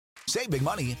Save big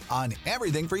money on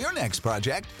everything for your next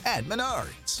project at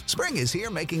Menards. Spring is here,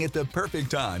 making it the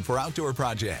perfect time for outdoor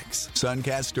projects.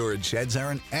 Suncast storage sheds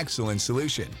are an excellent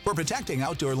solution for protecting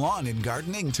outdoor lawn and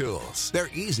gardening tools. They're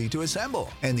easy to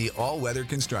assemble, and the all-weather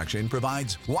construction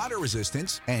provides water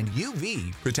resistance and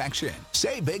UV protection.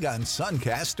 Save big on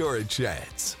Suncast storage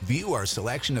sheds. View our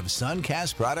selection of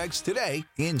Suncast products today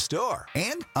in store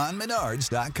and on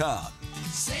Menards.com.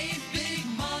 Save big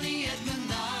money at Menards.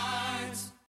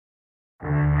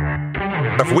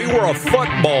 If we were a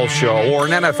football show or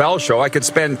an NFL show, I could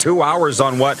spend 2 hours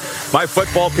on what my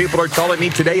football people are telling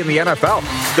me today in the NFL.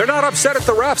 They're not upset at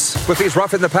the refs with these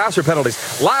roughing the passer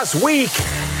penalties. Last week,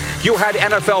 you had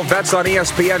NFL vets on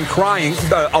ESPN crying,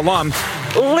 alum,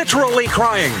 literally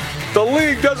crying. The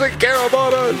league doesn't care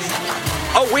about us.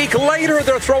 A week later,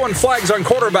 they're throwing flags on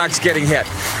quarterbacks getting hit.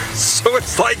 So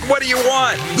it's like, what do you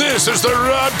want? This is the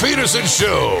Rod Peterson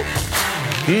Show.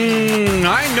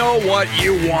 I know what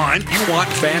you want. You want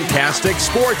fantastic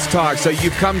sports talk, so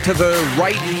you've come to the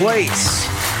right place.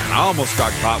 I almost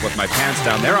got caught with my pants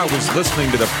down there. I was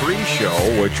listening to the pre-show,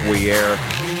 which we air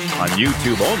on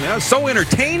YouTube only. I was so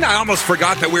entertained, I almost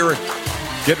forgot that we were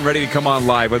getting ready to come on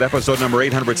live with episode number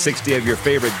 860 of your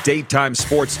favorite daytime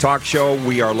sports talk show.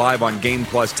 We are live on Game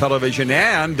Plus Television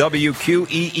and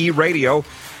WQEE Radio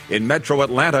in Metro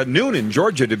Atlanta, noon in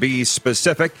Georgia to be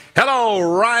specific. Hello,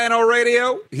 Ryan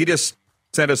O'Radio. He just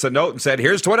sent us a note and said,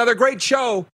 here's to another great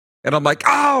show. And I'm like,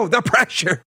 oh, the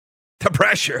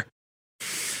pressure.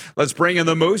 Let's bring in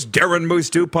the Moose, Darren Moose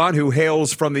Dupont, who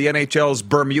hails from the NHL's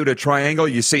Bermuda Triangle.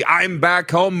 You see, I'm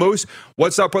back home, Moose.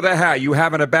 What's up with the hat? You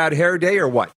having a bad hair day or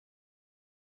what?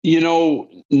 No,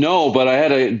 but I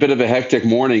had a bit of a hectic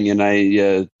morning, and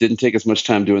I didn't take as much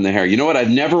time doing the hair. You know what? I've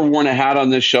never worn a hat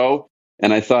on this show,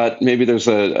 and I thought maybe there's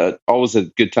always a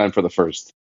good time for the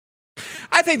first.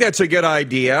 I think that's a good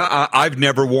idea. I've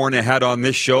never worn a hat on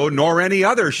this show, nor any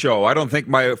other show. I don't think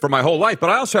for my whole life, but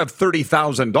I also have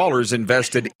 $30,000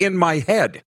 invested in my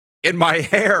head, in my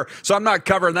hair. So I'm not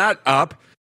covering that up.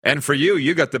 And for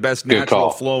you got the best natural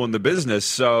flow in the business.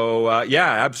 So, yeah,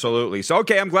 absolutely. So,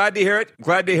 okay, I'm glad to hear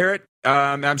it.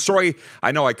 I'm sorry.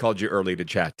 I know I called you early to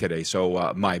chat today,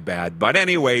 so my bad. But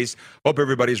anyways, hope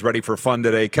everybody's ready for fun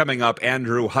today. Coming up,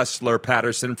 Andrew Hustler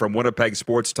Paterson from Winnipeg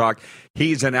SportsTalk.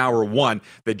 He's in hour one.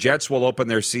 The Jets will open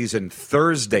their season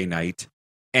Thursday night.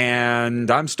 And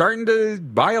I'm starting to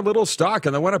buy a little stock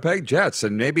in the Winnipeg Jets.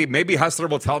 And maybe Hustler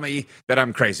will tell me that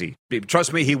I'm crazy.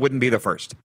 Trust me, he wouldn't be the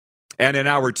first. And in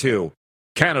hour two,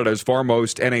 Canada's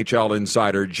foremost NHL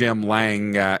insider, Jim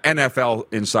Lang,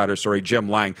 NFL insider, Jim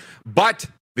Lang, but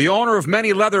the owner of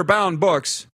many leather-bound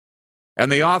books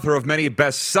and the author of many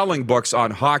best-selling books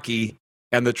on hockey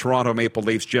and the Toronto Maple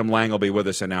Leafs, Jim Lang, will be with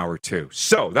us in hour two.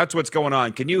 So that's what's going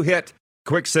on. Can you hit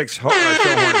quick six show horn,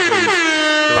 please?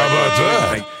 How about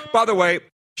that? By the way,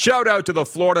 shout out to the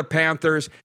Florida Panthers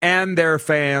and their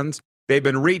fans. They've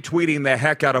been retweeting the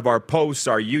heck out of our posts,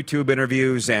 our YouTube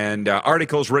interviews, and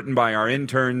articles written by our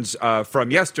interns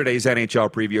from yesterday's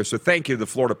NHL preview. So thank you to the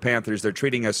Florida Panthers. They're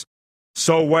treating us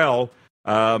so well.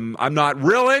 I'm not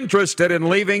real interested in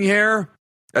leaving here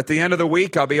at the end of the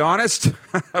week, I'll be honest.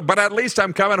 But at least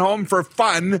I'm coming home for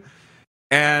fun.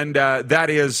 And that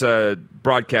is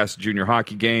broadcast a junior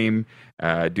hockey game.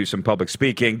 Do some public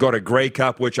speaking, go to Grey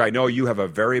Cup, which I know you have a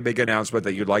very big announcement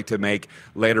that you'd like to make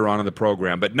later on in the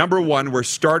program. But number one, we're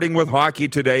starting with hockey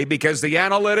today because the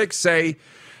analytics say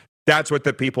that's what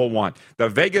the people want. The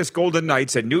Vegas Golden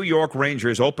Knights and New York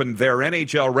Rangers opened their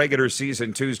NHL regular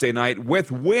season Tuesday night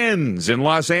with wins. In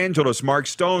Los Angeles, Mark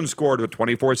Stone scored with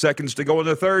 24 seconds to go in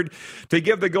the third to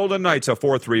give the Golden Knights a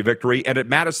 4-3 victory. And at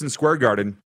Madison Square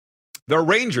Garden, the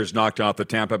Rangers knocked off the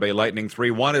Tampa Bay Lightning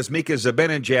 3-1 as Mika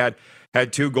Zibanejad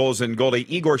had 2 goals, and goalie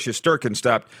Igor Shesterkin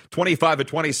stopped 25 of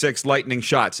 26 Lightning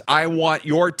shots. I want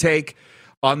your take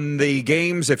on the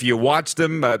games if you watched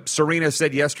them. Serena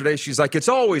said yesterday, she's like, it's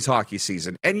always hockey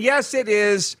season. And yes, it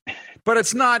is, but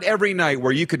it's not every night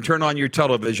where you can turn on your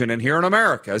television and here in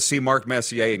America see Mark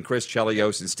Messier and Chris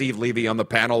Chelios and Steve Levy on the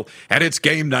panel, and it's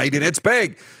game night and it's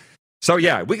big. So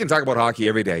yeah, we can talk about hockey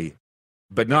every day,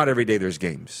 but not every day there's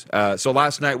games. So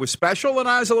last night was special, and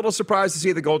I was a little surprised to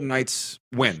see the Golden Knights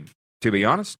win, to be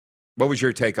honest. What was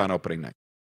your take on opening night?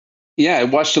 Yeah, I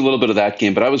watched a little bit of that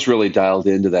game, but I was really dialed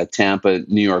into that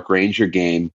Tampa-New York Ranger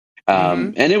game.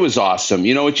 And it was awesome.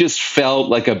 You know, it just felt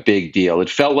like a big deal. It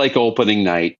felt like opening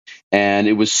night, and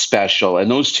it was special.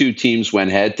 And those two teams went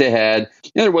head-to-head.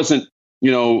 There wasn't,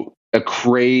 a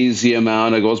crazy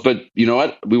amount of goals. But you know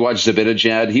what? We watched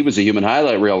Zibanejad. He was a human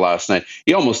highlight reel last night.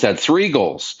 He almost had 3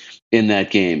 goals in that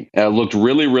game. Looked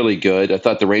really, really good. I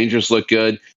thought the Rangers looked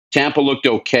good. Tampa looked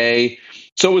okay.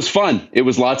 So it was fun. It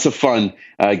was lots of fun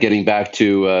getting back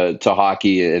to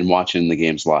hockey and watching the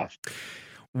games live.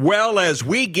 Well, as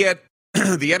we get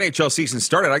the NHL season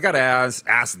started, I got to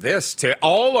ask this to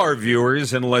all our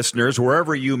viewers and listeners,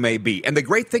 wherever you may be. And the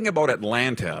great thing about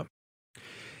Atlanta,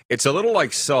 it's a little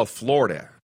like South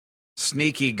Florida,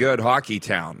 sneaky good hockey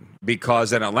town,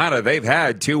 because in Atlanta, they've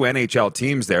had 2 NHL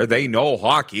teams there. They know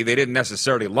hockey. They didn't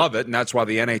necessarily love it, and that's why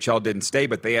the NHL didn't stay,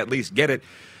 but they at least get it.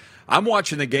 I'm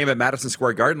watching the game at Madison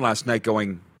Square Garden last night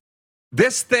going,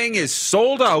 this thing is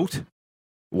sold out.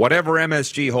 Whatever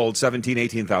MSG holds, 17,000,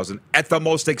 18,000, at the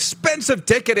most expensive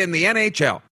ticket in the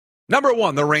NHL. Number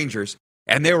 1, the Rangers.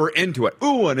 And they were into it,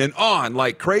 oohing and on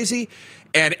like crazy.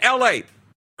 And LA,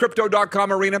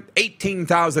 Crypto.com Arena,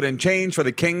 18,000 and change for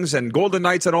the Kings and Golden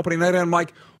Knights on opening night. And I'm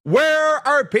like, where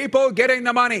are people getting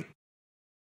the money?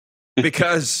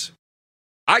 Because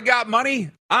I got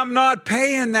money. I'm not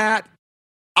paying that.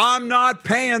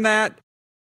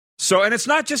 So, and it's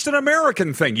not just an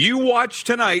American thing. You watch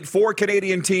tonight, 4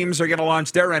 Canadian teams are going to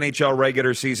launch their NHL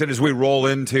regular season as we roll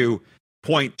into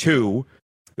point 2.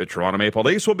 The Toronto Maple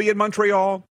Leafs will be in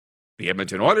Montreal. The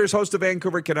Edmonton Oilers host the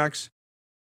Vancouver Canucks.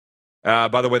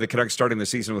 By the way, the Canucks starting the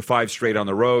season with 5 straight on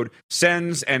the road.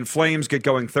 Sens and Flames get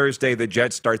going Thursday. The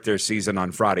Jets start their season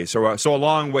on Friday. So a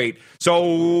long wait.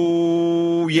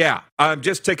 So, yeah,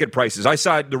 just ticket prices. I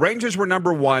saw the Rangers were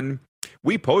number 1.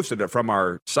 We posted it from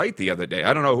our site the other day.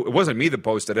 I don't know. It wasn't me that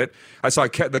posted it. I saw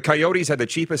the Coyotes had the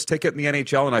cheapest ticket in the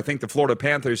NHL, and I think the Florida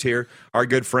Panthers here, our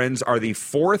good friends, are the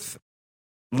 4th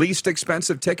least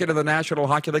expensive ticket in the National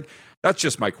Hockey League. That's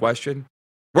just my question.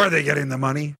 Where are they getting the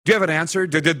money? Do you have an answer?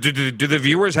 Do the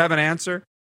viewers have an answer?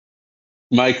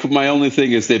 My only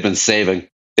thing is they've been saving.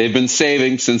 They've been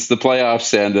saving since the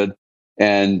playoffs ended,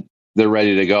 and they're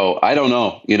ready to go. I don't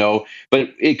know, but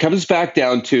it comes back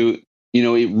down to,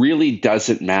 it really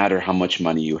doesn't matter how much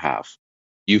money you have.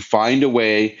 You find a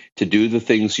way to do the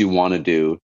things you want to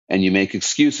do, and you make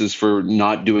excuses for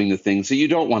not doing the things that you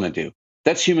don't want to do.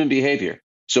 That's human behavior.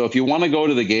 So if you want to go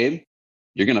to the game,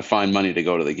 you're going to find money to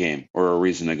go to the game or a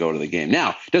reason to go to the game.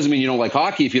 Now, it doesn't mean you don't like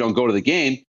hockey if you don't go to the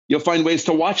game. You'll find ways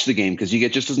to watch the game because you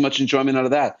get just as much enjoyment out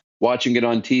of that, watching it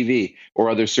on TV or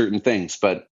other certain things.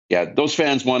 But yeah, those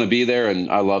fans want to be there, and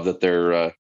I love that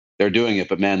they're doing it.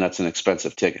 But man, that's an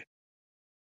expensive ticket.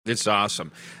 It's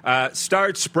awesome.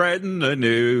 Start spreading the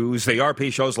news. The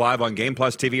RP show's live on Game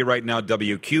Plus TV right now,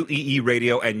 WQEE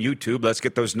Radio and YouTube. Let's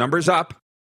get those numbers up.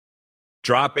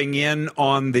 Dropping in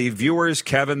on the viewers,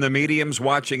 Kevin the Medium's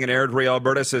watching in Airdrie,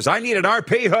 Alberta, says, I need an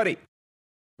RP hoodie.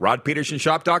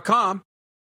 RodPetersonShop.com.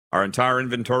 Our entire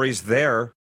inventory's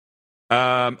there. We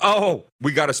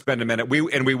got to spend a minute.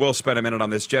 We will spend a minute on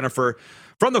this. Jennifer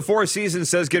from the Four Seasons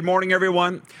says, good morning,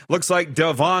 everyone. Looks like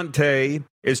Devante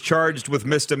is charged with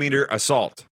misdemeanor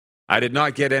assault. I did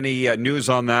not get any news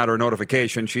on that or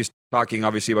notification. She's talking,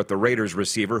 obviously, about the Raiders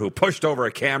receiver who pushed over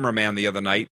a cameraman the other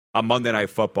night on Monday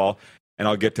Night Football, and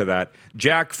I'll get to that.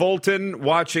 Jack Fulton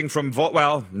watching from,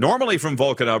 normally from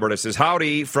Vulcan, Alberta, says,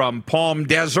 howdy from Palm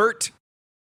Desert.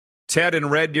 Ted in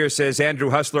Red Deer says,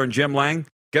 Andrew Hustler and Jim Lang.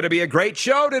 Going to be a great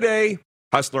show today.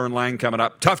 Hustler and Lang coming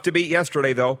up. Tough to beat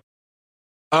yesterday, though.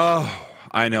 Oh,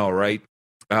 I know, right?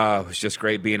 It was just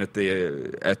great being at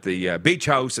the beach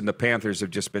house, and the Panthers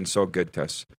have just been so good to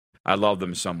us. I love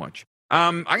them so much.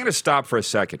 I'm going to stop for a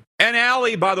second. And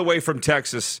Allie, by the way, from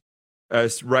Texas,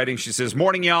 writing, she says,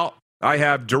 morning, y'all. I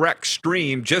have direct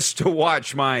stream just to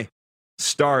watch my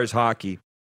Stars hockey.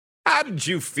 How did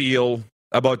you feel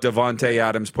about Devante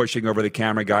Adams pushing over the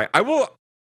camera guy?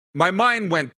 My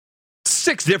mind went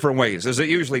 6 different ways, as it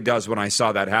usually does when I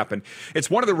saw that happen. It's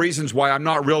one of the reasons why I'm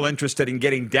not real interested in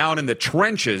getting down in the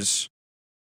trenches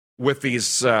with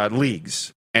these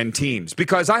leagues and teams.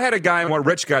 Because I had a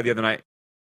rich guy the other night.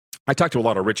 I talked to a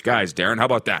lot of rich guys, Darren. How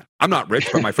about that? I'm not rich,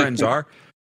 but my friends are.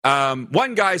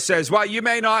 One guy says, well, you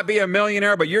may not be a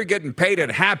millionaire, but you're getting paid in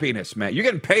happiness, man. You're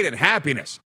getting paid in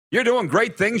happiness. You're doing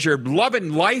great things. You're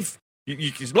loving life.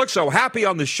 You look so happy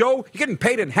on the show. You're getting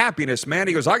paid in happiness, man.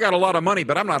 He goes, I got a lot of money,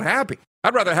 but I'm not happy.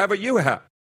 I'd rather have what you have.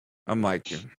 I'm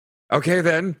like, okay,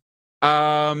 then.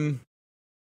 And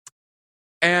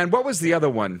what was the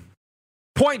other one?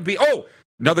 Point B. Oh,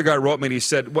 another guy wrote me and he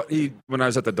said, when I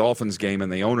was at the Dolphins game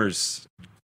and the owner's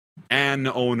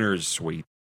suite,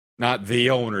 not the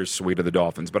owner's suite of the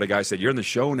Dolphins, but a guy said, you're in the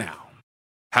show now.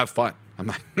 Have fun. I'm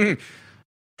like,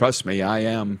 trust me, I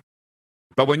am.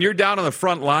 But when you're down on the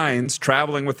front lines,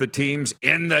 traveling with the teams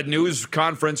in the news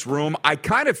conference room, I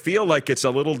kind of feel like it's a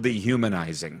little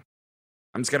dehumanizing.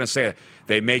 I'm just going to say it.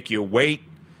 They make you wait.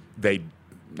 They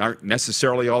aren't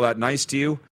necessarily all that nice to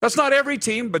you. That's not every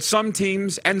team, but some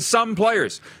teams and some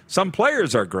players. Some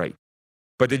players are great.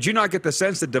 But did you not get the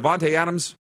sense that Devante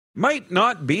Adams might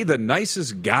not be the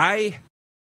nicest guy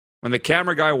when the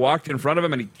camera guy walked in front of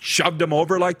him and he shoved him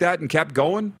over like that and kept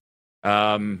going?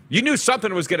 You knew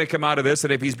something was going to come out of this,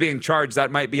 and if he's being charged, that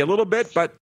might be a little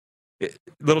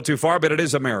too far, but it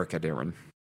is America, Darren,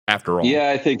 after all.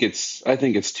 Yeah, I think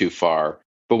it's too far.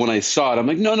 But when I saw it, I'm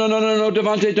like, no,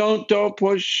 Devante, don't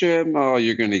push him. Oh,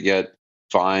 you're going to get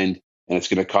fined, and it's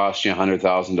going to cost you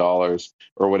 $100,000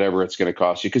 or whatever it's going to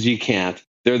cost you, because you can't.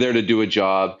 They're there to do a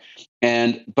job.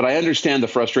 But I understand the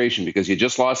frustration because you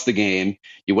just lost the game.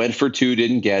 You went for two,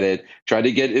 didn't get it, tried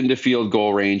to get into field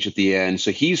goal range at the end. So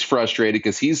he's frustrated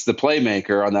because he's the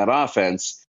playmaker on that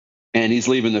offense, and he's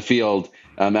leaving the field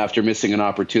after missing an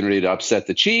opportunity to upset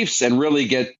the Chiefs and really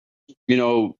get,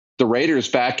 the Raiders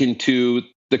back into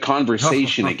the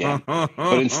conversation again.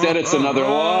 But instead it's another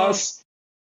loss.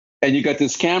 And you got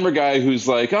this camera guy who's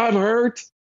like, I'm hurt.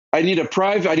 I need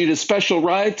a special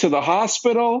ride to the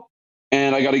hospital,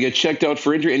 and I got to get checked out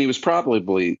for injury. And he was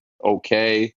probably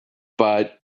okay,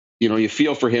 but you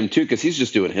feel for him too, because he's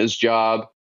just doing his job.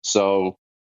 So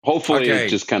hopefully it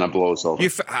just kind of blows over.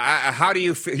 How do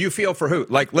you feel? You feel for who?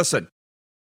 Like, listen,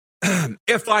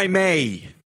 if I may,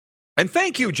 and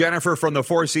thank you, Jennifer, from the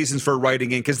Four Seasons, for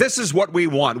writing in, because this is what we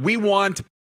want. We want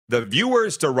the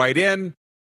viewers to write in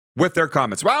with their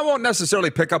comments. Well, I won't necessarily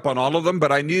pick up on all of them, but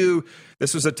I knew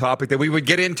this was a topic that we would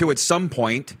get into at some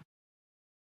point.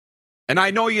 And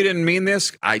I know you didn't mean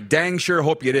this. I dang sure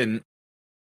hope you didn't.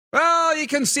 Well, you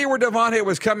can see where Devante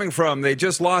was coming from. They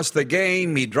just lost the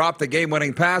game. He dropped the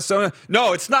game-winning pass. So,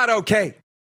 no, it's not okay.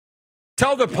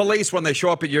 Tell the police when they show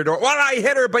up at your door, well, I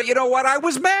hit her, but you know what? I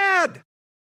was mad.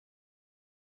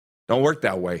 Don't work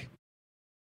that way.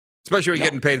 Especially when you're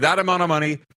getting paid that amount of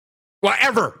money. Well,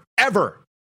 ever.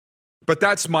 But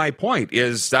that's my point,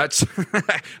 is that's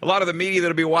a lot of the media that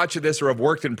will be watching this or have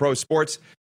worked in pro sports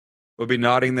will be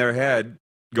nodding their head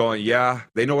going, yeah,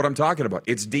 they know what I'm talking about.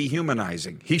 It's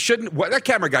dehumanizing. He shouldn't, that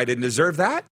camera guy didn't deserve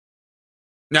that.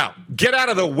 Now, get out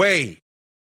of the way,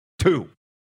 too.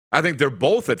 I think they're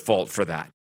both at fault for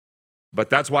that. But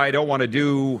that's why I don't want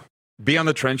to be on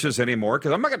the trenches anymore,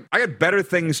 because I got better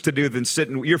things to do than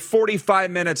sitting. You're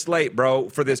 45 minutes late, bro,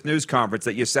 for this news conference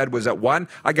that you said was at 1.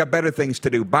 I got better things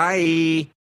to do. Bye,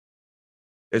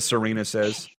 as Serena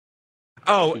says.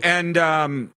 Oh, and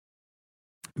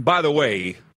by the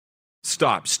way,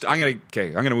 stop. I'm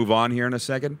gonna move on here in a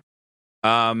second.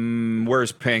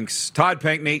 Where's Pink's? Todd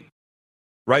Pinkney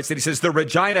writes that he says the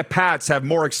Regina Pats have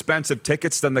more expensive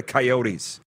tickets than the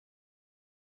Coyotes.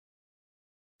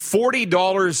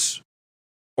 $40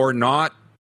 or not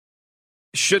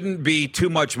shouldn't be too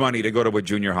much money to go to a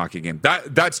junior hockey game.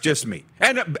 That's just me.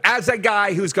 And as a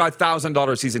guy who's got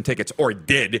 $1,000 season tickets, or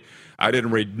did, I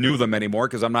didn't renew them anymore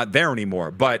because I'm not there anymore.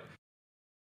 But,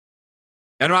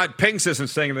 and Pinks isn't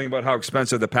saying anything about how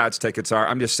expensive the Pats tickets are.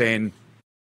 I'm just saying,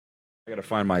 I got to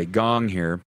find my gong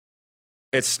here.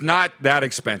 It's not that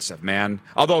expensive, man.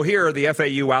 Although here, the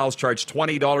FAU Owls charge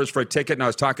 $20 for a ticket, and I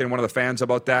was talking to one of the fans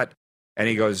about that. And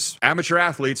he goes, amateur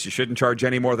athletes, you shouldn't charge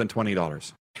any more than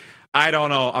 $20. I don't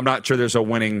know. I'm not sure there's a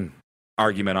winning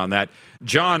argument on that.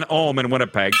 John Ohm in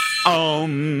Winnipeg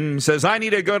says, I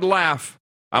need a good laugh.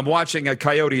 I'm watching a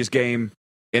Coyotes game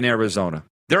in Arizona.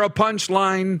 They're a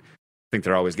punchline. I think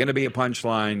they're always going to be a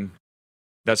punchline.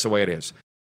 That's the way it is.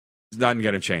 It's not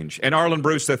going to change. And Arlen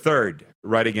Bruce III,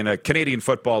 writing in a Canadian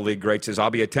Football League great, says, I'll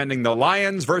be attending the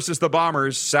Lions versus the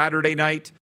Bombers Saturday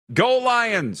night. Go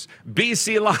Lions!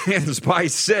 BC Lions by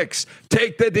 6.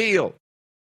 Take the deal.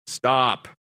 Stop.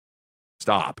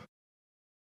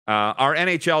 Our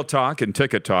NHL talk and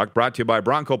ticket talk brought to you by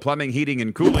Bronco Plumbing, Heating,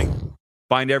 and Cooling.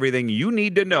 Find everything you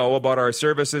need to know about our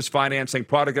services, financing,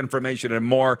 product information, and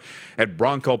more at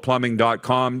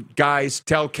broncoplumbing.com. Guys,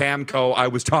 tell Camco I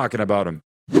was talking about him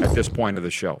at this point of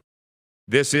the show.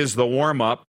 This is the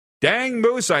warm-up. Dang,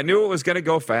 Moose, I knew it was going to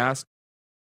go fast.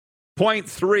 Point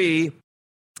 3.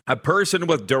 A person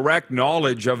with direct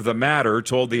knowledge of the matter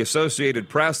told the Associated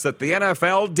Press that the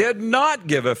NFL did not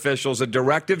give officials a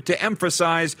directive to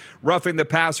emphasize roughing the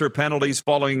passer penalties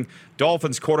following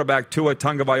Dolphins quarterback Tua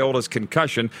Tagovailoa's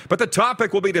concussion. But the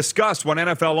topic will be discussed when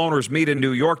NFL owners meet in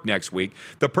New York next week.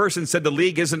 The person said the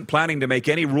league isn't planning to make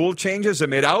any rule changes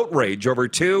amid outrage over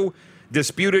 2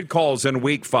 disputed calls in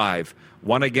Week 5.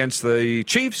 One against the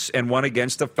Chiefs and one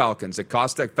against the Falcons. It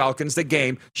cost the Falcons the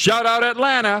game. Shout out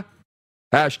Atlanta.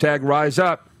 Hashtag rise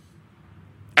up.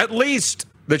 At least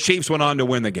the Chiefs went on to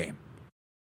win the game.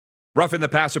 Roughing the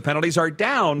passer penalties are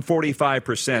down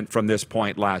 45% from this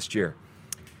point last year.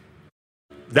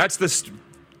 That's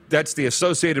That's the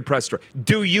Associated Press story.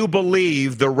 Do you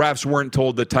believe the refs weren't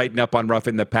told to tighten up on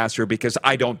roughing the passer? Because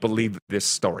I don't believe this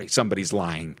story. Somebody's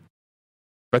lying.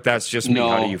 But that's just me. No,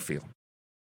 How do you feel?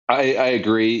 I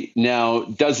agree. Now,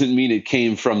 doesn't mean it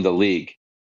came from the league.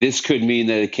 This could mean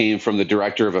that it came from the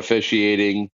director of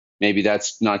officiating. Maybe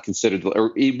that's not considered,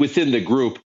 or within the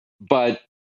group. But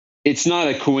it's not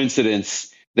a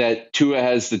coincidence that Tua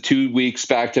has the 2 weeks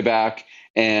back-to-back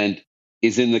and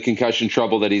is in the concussion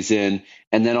trouble that he's in.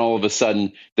 And then all of a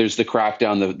sudden, there's the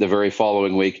crackdown the very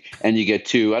following week. And you get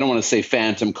two, I don't want to say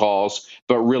phantom calls,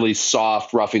 but really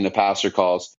soft roughing the passer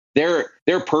calls. They're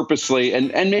purposely,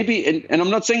 and maybe, and I'm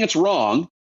not saying it's wrong,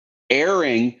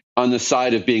 erring on the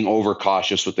side of being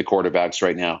overcautious with the quarterbacks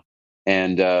right now.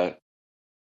 And the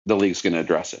league's going to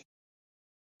address it.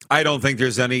 I don't think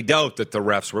there's any doubt that the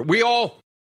refs were.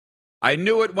 I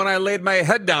knew it when I laid my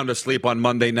head down to sleep on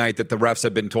Monday night that the refs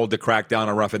had been told to crack down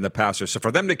on roughing the passer. So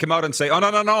for them to come out and say, oh,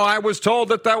 no, I was told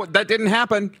that didn't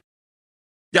happen.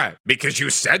 Yeah, because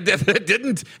you said that it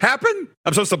didn't happen?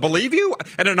 I'm supposed to believe you?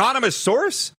 An anonymous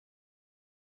source?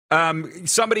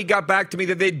 Somebody got back to me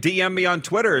that they DM'd me on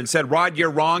Twitter and said, Rod,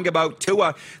 you're wrong about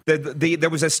Tua. There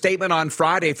was a statement on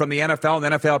Friday from the NFL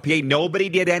and NFLPA. Nobody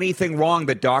did anything wrong.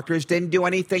 The doctors didn't do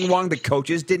anything wrong. The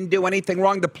coaches didn't do anything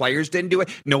wrong. The players didn't do it.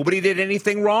 Nobody did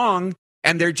anything wrong.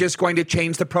 And they're just going to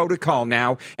change the protocol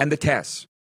now and the tests.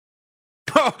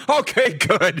 Oh, okay,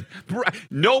 good.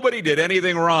 Nobody did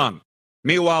anything wrong.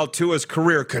 Meanwhile, Tua's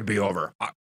career could be over.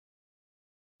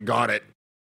 Got it.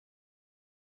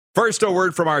 First, a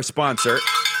word from our sponsor,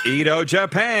 Edo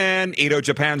Japan. Edo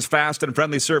Japan's fast and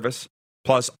friendly service,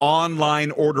 plus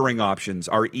online ordering options,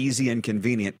 are easy and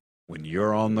convenient when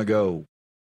you're on the go.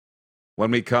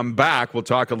 When we come back, we'll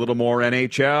talk a little more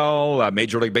NHL,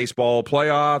 Major League Baseball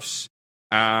playoffs,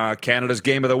 Canada's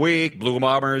Game of the Week, Blue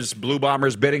Bombers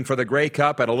bidding for the Grey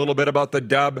Cup, and a little bit about the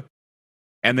dub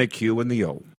and the Q and the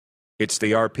O. It's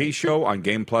the RP Show on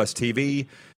Game Plus TV,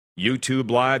 YouTube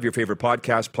Live, your favorite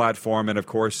podcast platform, and, of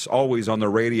course, always on the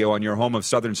radio on your home of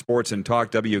Southern Sports and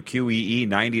Talk, WQEE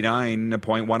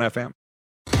 99.1 FM.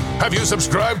 Have you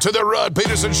subscribed to the Rod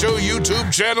Peterson Show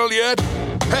YouTube channel yet?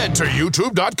 Head to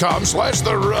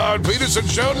youtube.com/The Rod Peterson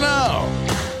Show now.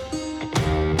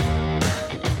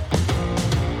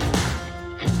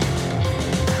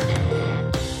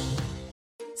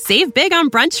 Save big on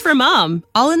brunch for mom,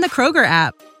 all in the Kroger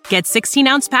app. Get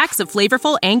 16-ounce packs of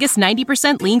flavorful Angus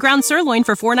 90% lean ground sirloin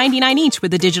for $4.99 each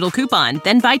with a digital coupon.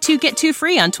 Then buy 2, get 2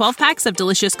 free on 12 packs of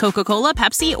delicious Coca-Cola,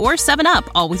 Pepsi, or 7-Up,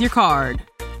 all with your card.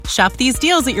 Shop these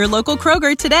deals at your local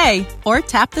Kroger today, or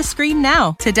tap the screen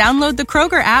now to download the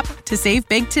Kroger app to save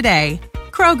big today.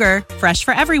 Kroger, fresh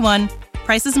for everyone.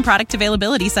 Prices and product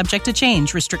availability subject to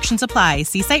change. Restrictions apply.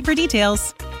 See site for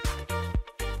details.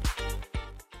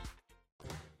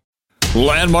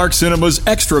 Landmark Cinema's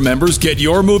Extra members get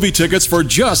your movie tickets for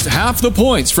just half the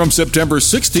points from September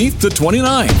 16th to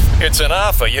 29th. It's an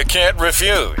offer you can't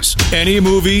refuse. Any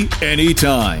movie,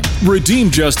 anytime.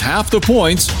 Redeem just half the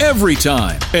points every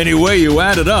time. Any way you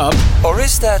add it up. Or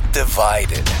is that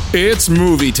divided? It's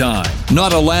movie time.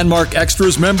 Not a Landmark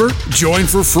Extras member? Join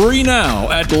for free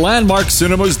now at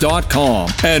landmarkcinemas.com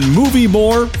and movie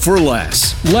more for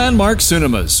less. Landmark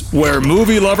Cinemas, where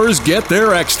movie lovers get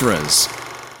their extras.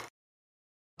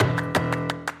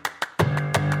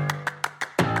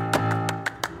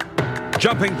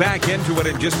 Jumping back into it,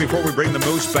 and just before we bring the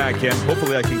Moose back in,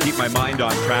 hopefully I can keep my mind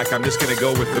on track. I'm just going to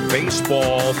go with the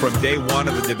baseball from day one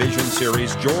of the division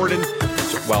series. Jordan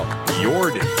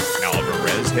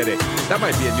Alvarez hit it. That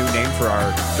might be a new name for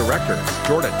our director,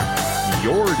 Jordan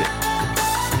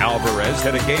Alvarez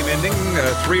hit a game-ending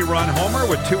 3-run homer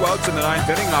with 2 outs in the 9th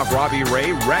inning off Robbie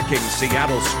Ray, wrecking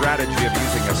Seattle's strategy of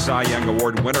using a Cy Young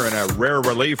Award winner in a rare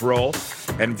relief role,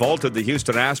 and vaulted the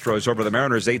Houston Astros over the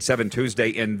Mariners 8-7 Tuesday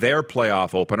in their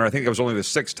playoff opener. I think it was only the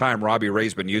 6th time Robbie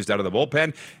Ray's been used out of the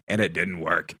bullpen, and it didn't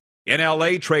work. In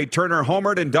L.A., Trey Turner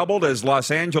homered and doubled as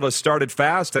Los Angeles started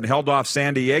fast and held off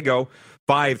San Diego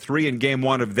 5-3 in Game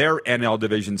 1 of their NL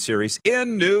Division Series.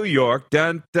 In New York,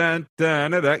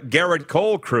 Garrett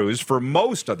Cole cruised for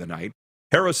most of the night.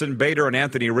 Harrison Bader and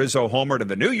Anthony Rizzo homered, and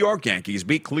the New York Yankees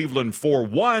beat Cleveland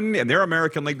 4-1 in their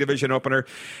American League Division opener.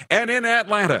 And in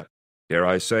Atlanta, dare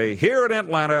I say, here in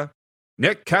Atlanta,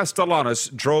 Nick Castellanos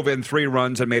drove in 3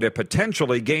 runs and made a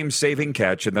potentially game-saving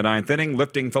catch in the 9th inning,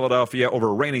 lifting Philadelphia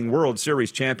over reigning World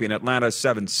Series champion Atlanta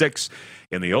 7-6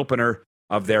 in the opener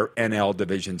of their NL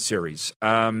Division Series.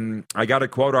 I got to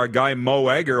quote our guy Mo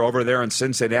Egger over there in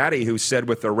Cincinnati, who said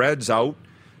with the Reds out,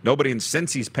 nobody in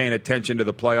Cincy's paying attention to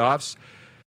the playoffs.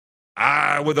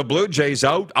 With the Blue Jays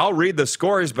out, I'll read the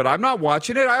scores, but I'm not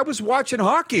watching it. I was watching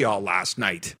hockey all last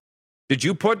night.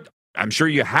 I'm sure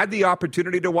you had the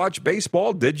opportunity to watch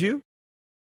baseball, did you?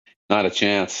 Not a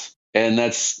chance. And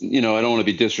that's, I don't want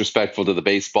to be disrespectful to the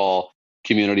baseball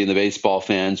community and the baseball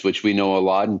fans, which we know a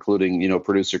lot, including,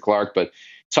 producer Clark, but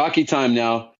it's hockey time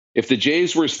now. If the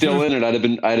Jays were still in it,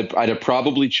 I'd have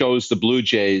probably chose the Blue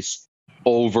Jays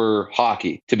over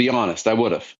hockey. To be honest, I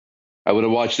would have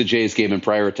watched the Jays game and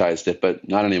prioritized it, but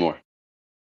not anymore.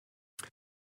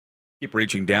 Keep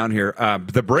reaching down here.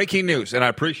 The breaking news, and I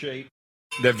appreciate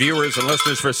the viewers and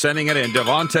listeners for sending it in.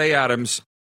 Devante Adams,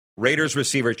 Raiders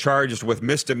receiver, charged with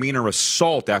misdemeanor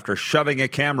assault after shoving a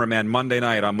cameraman Monday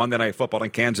night on Monday Night Football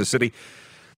in Kansas City.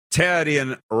 Ted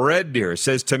in Red Deer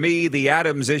says, to me, the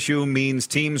Adams issue means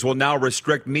teams will now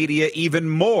restrict media even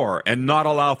more and not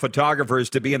allow photographers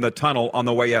to be in the tunnel on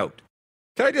the way out.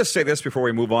 Can I just say this before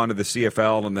we move on to the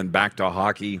CFL and then back to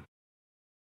hockey?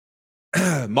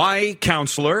 My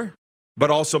counselor, but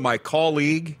also my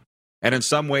colleague, and in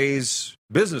some ways,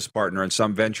 business partner in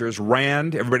some ventures,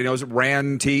 Rand. Everybody knows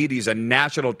Rand Teed. He's a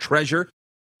national treasure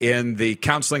in the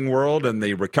counseling world and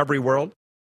the recovery world.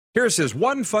 Here's his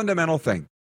one fundamental thing.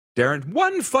 Darren,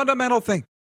 one fundamental thing.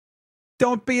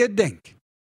 Don't be a dink.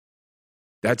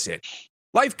 That's it.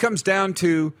 Life comes down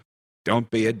to don't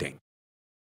be a dink.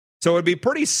 So it'd be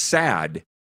pretty sad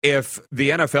if the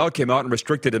NFL came out and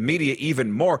restricted the media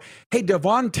even more. Hey,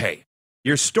 Devante,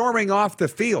 you're storming off the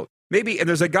field. Maybe, and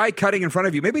there's a guy cutting in front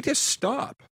of you. Maybe just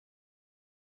stop.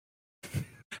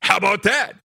 How about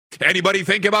that? Anybody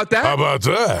think about that? How about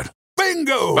that?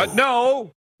 Bingo! But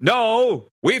no,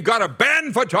 we've got to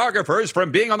ban photographers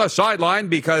from being on the sideline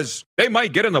because they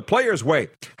might get in the players' way.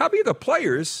 How about the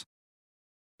players?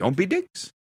 Don't be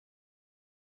dicks.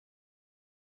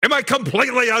 Am I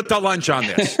completely out to lunch on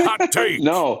this? Hot take.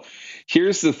 No.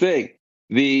 Here's the thing.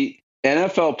 The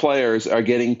NFL players are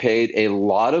getting paid a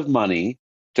lot of money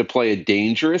to play a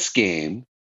dangerous game,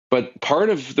 but part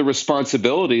of the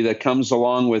responsibility that comes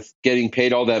along with getting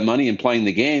paid all that money and playing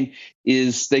the game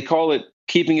is they call it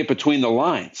keeping it between the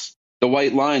lines, the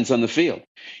white lines on the field.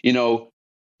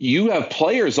 You have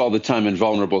players all the time in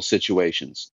vulnerable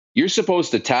situations. You're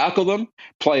supposed to tackle them,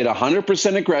 play at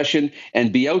 100% aggression,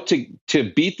 and be out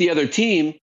to beat the other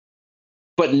team,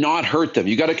 but not hurt them.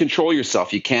 You got to control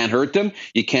yourself. You can't hurt them.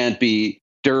 You can't be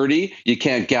dirty. You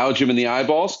can't gouge them in the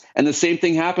eyeballs. And the same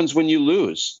thing happens when you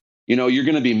lose. You're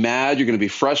going to be mad. You're going to be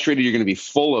frustrated. You're going to be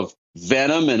full of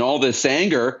venom and all this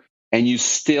anger, and you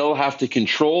still have to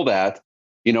control that.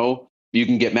 You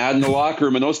can get mad in the locker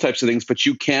room and those types of things, but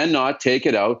you cannot take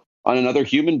it out on another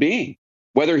human being,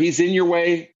 whether he's in your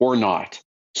way or not.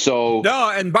 So no,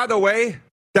 and by the way,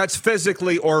 that's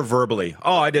physically or verbally.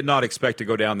 Oh, I did not expect to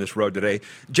go down this road today.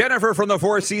 Jennifer from the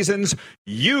Four Seasons,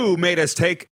 you made us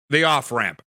take the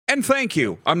off-ramp. And thank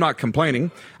you. I'm not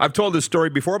complaining. I've told this story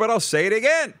before, but I'll say it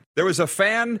again. There was a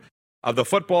fan of the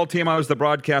football team I was the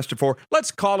broadcaster for.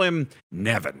 Let's call him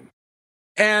Nevin.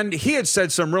 And he had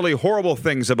said some really horrible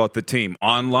things about the team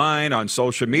online, on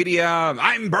social media.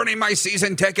 I'm burning my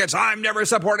season tickets. I'm never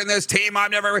supporting this team.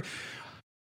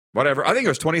 Whatever. I think it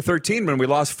was 2013 when we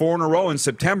lost 4 in a row in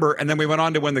September, and then we went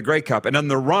on to win the Grey Cup. And then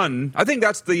the run, I think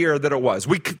that's the year that it was.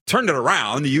 We turned it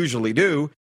around. You usually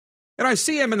do. And I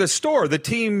see him in the store, the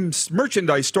team's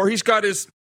merchandise store. He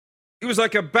was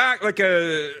like a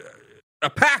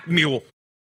pack mule,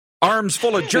 arms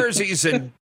full of jerseys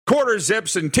and quarter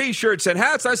zips and T-shirts and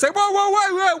hats. I say,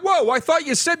 whoa. I thought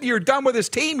you said you're done with this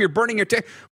team. You're burning your team.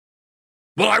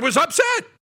 Well, I was upset.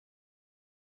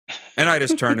 And I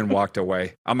just turned and walked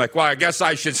away. I'm like, well, I guess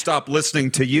I should stop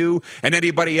listening to you and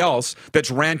anybody else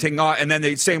that's ranting on, and then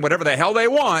they're saying whatever the hell they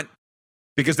want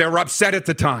because they were upset at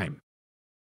the time.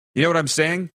 You know what I'm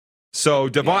saying? So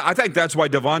I think that's why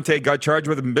Devante got charged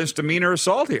with misdemeanor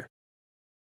assault here.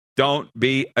 Don't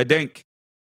be a dink.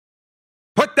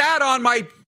 Put that on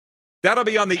that'll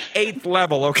be on the 8th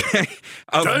level, okay,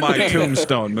 of my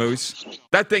tombstone, Moose.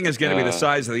 That thing is going to be the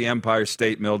size of the Empire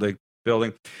State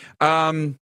Building.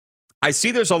 I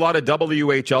see there's a lot of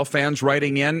WHL fans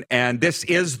writing in, and this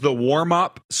is the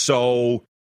warm-up, so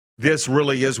this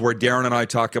really is where Darren and I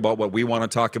talk about what we want to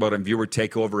talk about, and viewer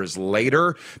takeover is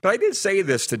later. But I did say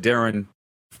this to Darren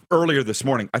earlier this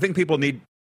morning. I think people need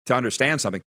to understand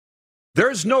something.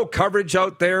 There's no coverage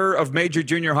out there of major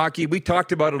junior hockey. We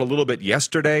talked about it a little bit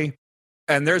yesterday,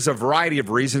 and there's a variety of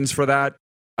reasons for that.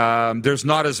 There's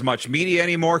not as much media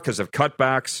anymore because of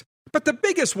cutbacks. But the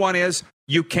biggest one is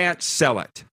you can't sell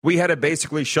it. We had to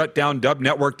basically shut down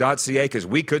dubnetwork.ca because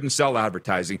we couldn't sell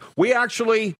advertising. We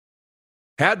actually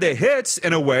had the hits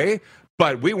in a way,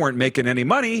 but we weren't making any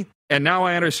money. And now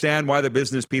I understand why the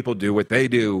business people do what they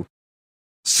do.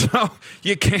 So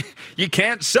you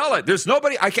can't sell it. There's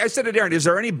nobody. I said to Darren, is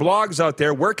there any blogs out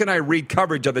there? Where can I read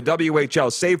coverage of the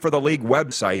WHL, save for the league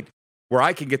website, where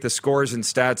I can get the scores and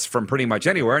stats from pretty much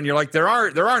anywhere? And you're like, there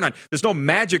are none. There's no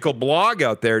magical blog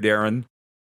out there, Darren,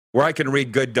 where I can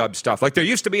read good dub stuff. Like there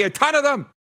used to be a ton of them.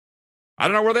 I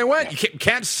don't know where they went. You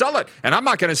can't sell it. And I'm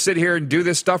not going to sit here and do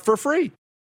this stuff for free.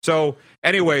 So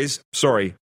anyways,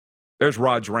 sorry. There's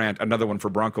Rod's rant, another one for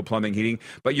Bronco Plumbing Heating.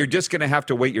 But you're just going to have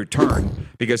to wait your turn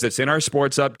because it's in our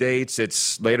sports updates.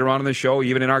 It's later on in the show,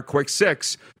 even in our quick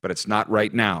six, but it's not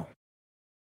right now.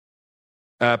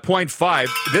 Point 5,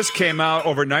 this came out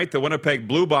overnight. The Winnipeg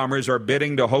Blue Bombers are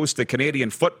bidding to host the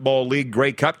Canadian Football League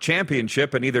Grey Cup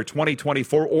Championship in either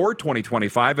 2024 or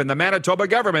 2025. And the Manitoba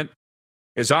government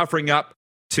is offering up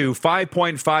to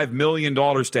 $5.5 million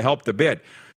to help the bid.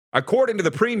 According to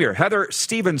the Premier, Heather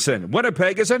Stevenson,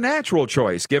 Winnipeg is a natural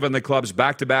choice given the club's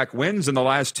back-to-back wins in the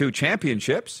last 2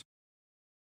 championships.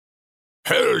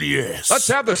 Hell yes. Let's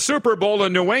have the Super Bowl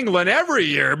in New England every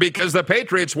year because the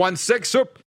Patriots won 6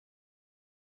 Super...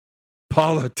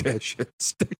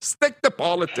 Politicians. Stick to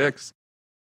politics.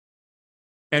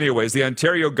 Anyways, the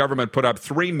Ontario government put up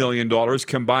 $3 million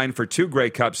combined for 2 Grey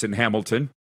Cups in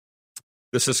Hamilton.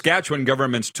 The Saskatchewan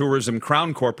government's Tourism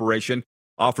Crown Corporation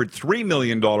offered $3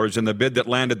 million in the bid that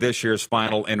landed this year's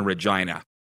final in Regina.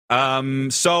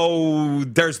 So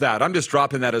there's that. I'm just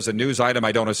dropping that as a news item.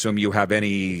 I don't assume you have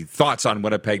any thoughts on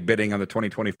Winnipeg bidding on the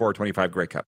 2024-25 Grey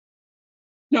Cup.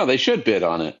 No, they should bid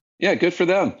on it. Yeah, good for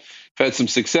them. Had some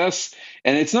success.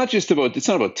 And it's not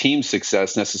about team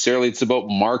success necessarily. It's about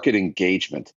market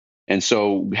engagement. And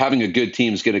so having a good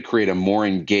team is going to create a more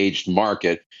engaged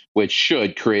market, which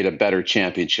should create a better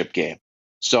championship game.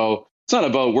 So it's not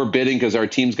about we're bidding because our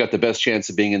team's got the best chance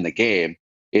of being in the game.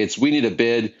 It's we need a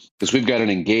bid because we've got an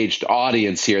engaged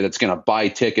audience here that's going to buy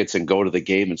tickets and go to the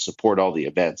game and support all the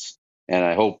events. And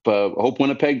I hope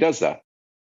Winnipeg does that.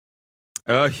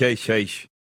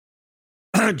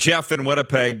 Jeff in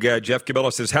Winnipeg, Jeff Cabello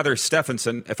says, Heather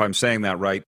Stephenson, if I'm saying that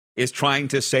right, is trying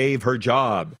to save her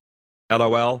job.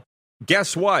 LOL.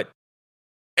 Guess what?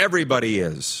 Everybody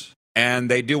is. And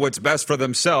they do what's best for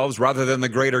themselves rather than the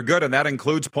greater good, and that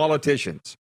includes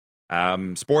politicians.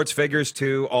 Sports figures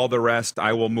too, all the rest.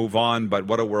 I will move on, but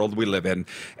what a world we live in.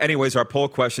 Anyways, our poll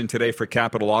question today for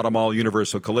Capital Automall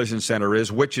Universal Collision Center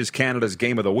is, which is Canada's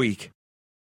game of the week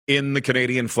in the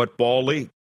Canadian Football League?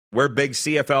 We're big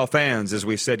CFL fans, as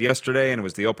we said yesterday, and it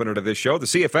was the opener to this show. The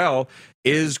CFL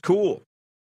is cool.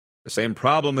 The same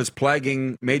problem as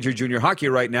plaguing Major Junior Hockey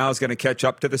right now is going to catch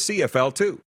up to the CFL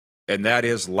too. And that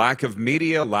is lack of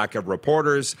media, lack of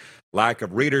reporters, lack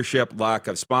of readership, lack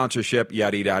of sponsorship,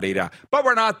 yada-da-da-da. But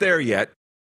we're not there yet.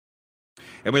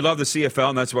 And we love the CFL,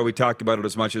 and that's why we talk about it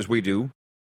as much as we do.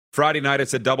 Friday night,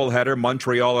 it's a doubleheader,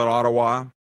 Montreal at Ottawa,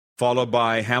 followed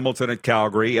by Hamilton at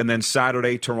Calgary, and then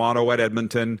Saturday, Toronto at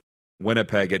Edmonton,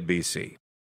 Winnipeg at BC.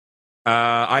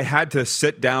 I had to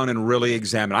sit down and really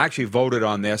examine. I actually voted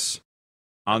on this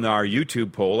on our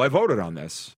YouTube poll. I voted on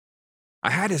this. I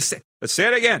had to say, let's say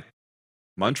it again.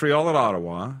 Montreal at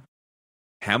Ottawa,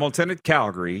 Hamilton at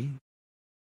Calgary,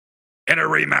 in a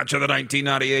rematch of the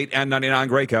 1998 and 99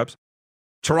 Grey Cups,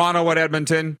 Toronto at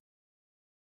Edmonton,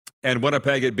 and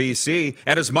Winnipeg at BC.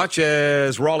 And as much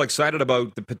as we're all excited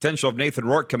about the potential of Nathan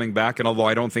Rourke coming back, and although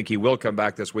I don't think he will come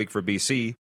back this week for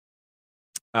BC,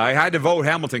 I had to vote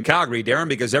Hamilton-Calgary, Darren,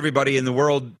 because everybody in the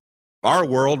world, our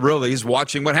world really, is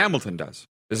watching what Hamilton does.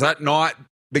 Is that not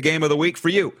the game of the week for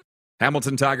you?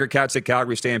 Hamilton Tiger Cats at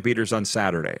Calgary Stampeders on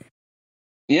Saturday.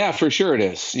 Yeah, for sure it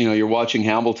is. You know, you're watching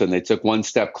Hamilton. They took one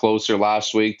step closer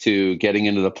last week to getting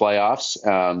into the playoffs.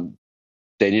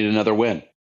 They need another win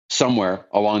somewhere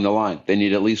along the line. They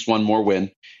need at least one more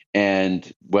win.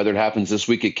 And whether it happens this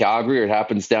week at Calgary or it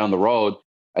happens down the road,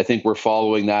 I think we're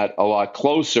following that a lot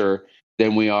closer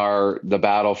than we are the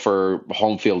battle for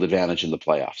home field advantage in the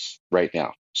playoffs right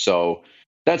now. So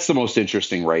that's the most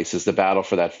interesting race, is the battle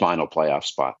for that final playoff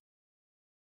spot.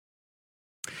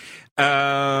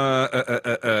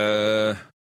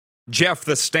 Jeff,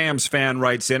 the Stamps fan,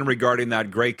 writes in regarding that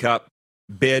Grey Cup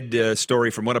bid story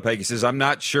from Winnipeg. He says, I'm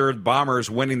not sure Bombers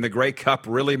winning the Grey Cup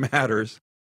really matters.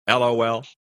 LOL.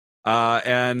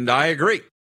 And I agree.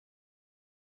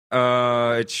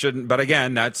 It shouldn't. But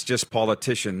again, that's just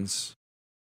politicians.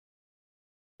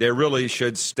 They really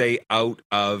should stay out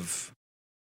of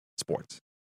sports.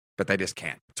 But they just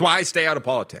can't. That's why I stay out of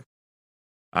politics.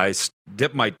 I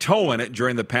dipped my toe in it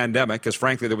during the pandemic because,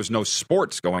 frankly, there was no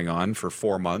sports going on for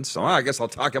 4 months. So I guess I'll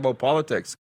talk about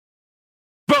politics.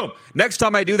 Boom! Next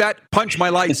time I do that, punch my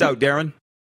lights out, Darren.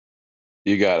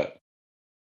 You got it.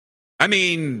 I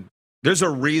mean, there's a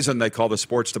reason they call the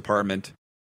sports department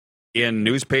In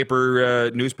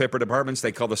newspaper departments,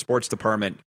 they call the sports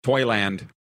department Toyland.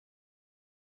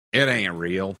 It ain't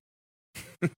real.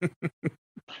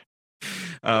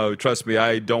 Trust me,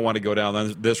 I don't want to go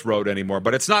down this road anymore.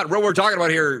 But it's not what we're talking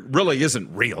about here. Really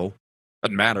isn't real.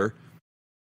 Doesn't matter.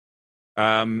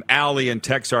 Allie in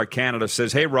Texarkana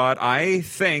says, "Hey Rod, I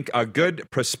think a good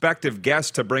prospective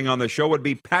guest to bring on the show would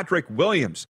be Patrick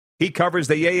Williams. He covers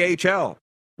the AHL.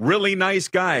 Really nice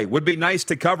guy. Would be nice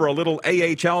to cover a little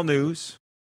AHL news."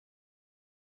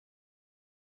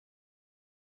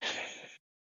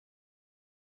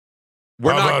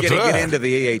 We're not going to get into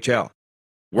the AHL.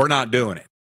 We're not doing it.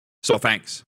 So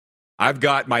thanks. I've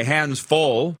got my hands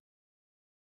full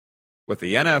with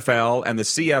the NFL and the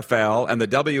CFL and the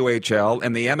WHL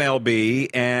and the MLB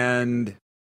and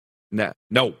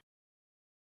no.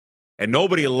 And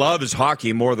nobody loves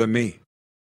hockey more than me.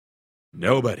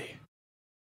 Nobody.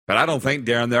 But I don't think,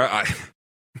 Darren,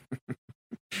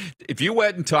 if you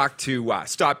went and talked to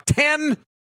stop 10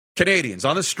 Canadians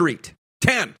on the street,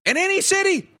 10 in any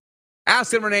city,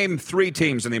 ask them to name 3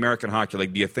 teams in the American Hockey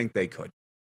League, do you think they could?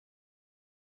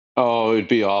 Oh, it'd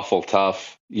be awful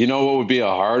tough. You know what would be a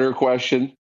harder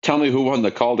question? Tell me who won the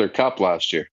Calder Cup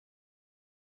last year.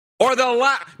 Or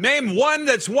name one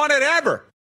that's won it ever.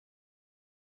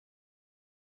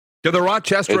 Do the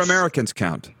Rochester Americans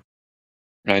count?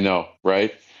 I know,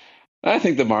 right? I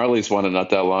think the Marlies won it not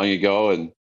that long ago.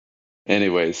 And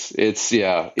anyways, it's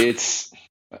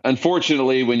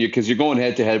unfortunately because you're going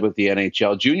head to head with the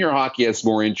NHL. Junior hockey has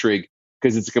more intrigue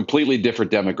because it's a completely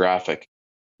different demographic.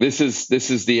 This is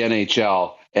the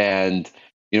NHL, and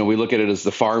we look at it as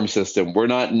the farm system. We're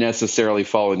not necessarily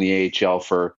following the AHL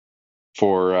for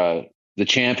the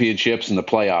championships and the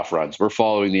playoff runs. We're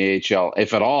following the AHL,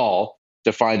 if at all,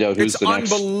 to find out who's the next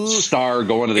star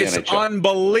going to the NHL. It's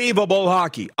unbelievable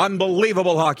hockey.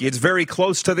 Unbelievable hockey. It's very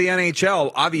close to the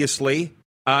NHL, obviously.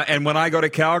 And when I go to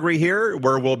Calgary here,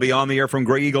 where we'll be on the air from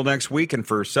Grey Eagle next week and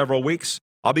for several weeks,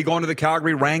 I'll be going to the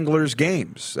Calgary Wranglers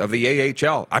games of the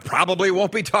AHL. I probably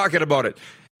won't be talking about it.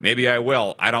 Maybe I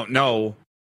will. I don't know.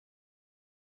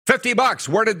 $50.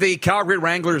 Where did the Calgary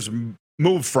Wranglers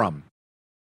move from?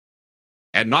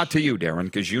 And not to you, Darren,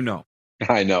 because you know.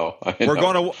 I know. We're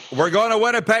going to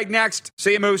Winnipeg next.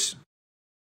 See you, Moose.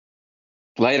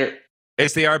 Later.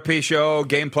 It's the RP Show,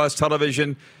 Game Plus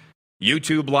Television,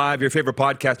 YouTube Live, your favorite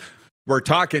podcast. We're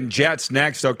talking Jets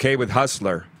next, okay, with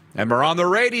Hustler. And we're on the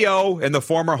radio in the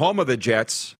former home of the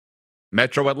Jets,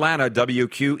 Metro Atlanta,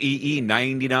 WQEE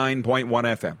 99.1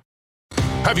 FM.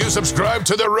 Have you subscribed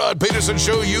to the Rod Peterson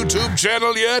Show YouTube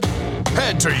channel yet?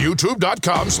 Head to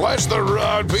youtube.com/The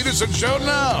Rod Peterson Show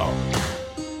now.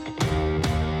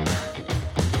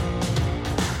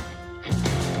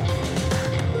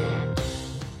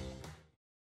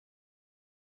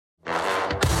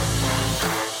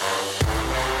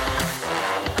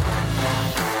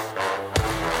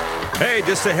 Hey,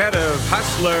 just ahead of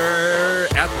Hustler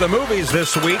at the movies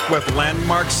this week with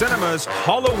Landmark Cinemas,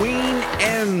 Halloween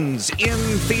ends in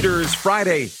theaters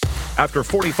Friday. After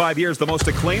 45 years, the most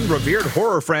acclaimed, revered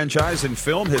horror franchise in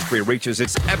film history reaches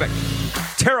its epic,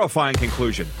 terrifying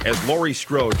conclusion as Laurie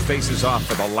Strode faces off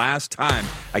for the last time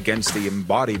against the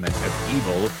embodiment of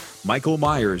evil, Michael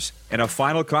Myers, in a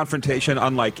final confrontation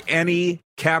unlike any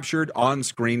captured on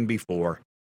screen before.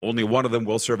 Only one of them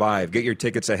will survive. Get your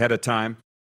tickets ahead of time.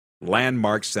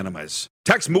 Landmark Cinemas.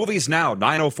 Text movies now,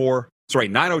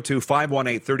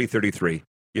 902-518-3033.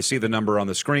 You see the number on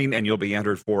the screen, and you'll be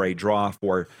entered for a draw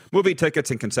for movie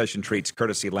tickets and concession treats,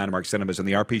 courtesy Landmark Cinemas and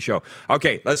the RP Show.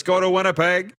 Okay, let's go to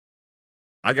Winnipeg.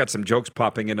 I got some jokes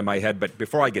popping into my head, but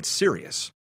before I get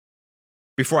serious,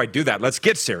 before I do that, let's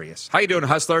get serious. How you doing,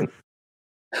 Hustler?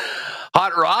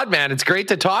 Hot Rod, man. It's great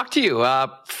to talk to you.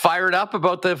 Fired up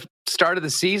about the start of the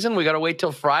season. We got to wait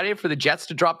till Friday for the Jets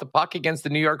to drop the puck against the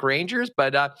New York Rangers,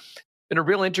 but been a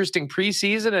real interesting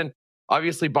preseason, and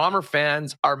obviously Bomber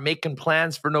fans are making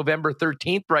plans for November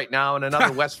 13th right now in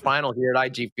another West final here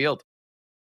at IG Field.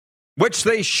 Which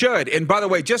they should. And by the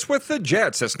way, just with the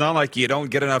Jets, it's not like you don't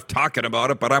get enough talking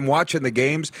about it, but I'm watching the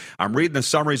games. I'm reading the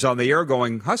summaries on the air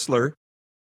going, Hustler,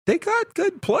 they got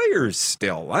good players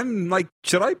still. I'm like,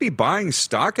 should I be buying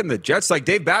stock in the Jets? Like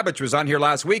Dave Babbage was on here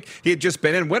last week. He had just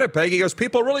been in Winnipeg. He goes,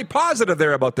 people are really positive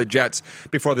there about the Jets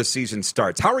before the season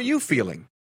starts. How are you feeling?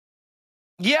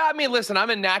 Yeah, I mean, listen, I'm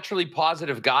a naturally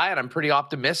positive guy, and I'm pretty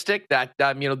optimistic that,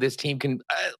 this team can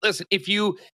listen. If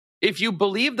you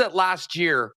believe that last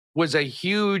year was a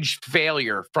huge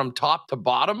failure from top to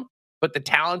bottom, but the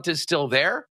talent is still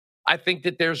there, I think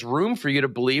that there's room for you to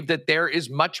believe that there is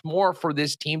much more for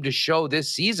this team to show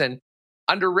this season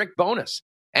under Rick Bowness.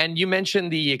 And you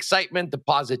mentioned the excitement, the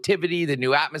positivity, the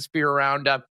new atmosphere around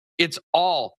it's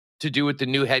all to do with the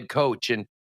new head coach. And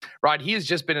Rod, he has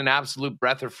just been an absolute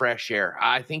breath of fresh air.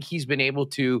 I think he's been able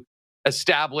to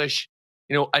establish,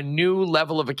 a new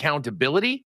level of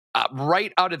accountability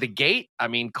right out of the gate. I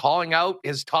mean, calling out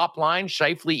his top line,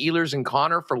 Scheifele, Ehlers, and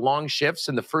Connor for long shifts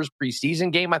in the first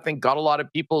preseason game, I think got a lot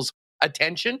of people's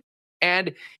attention.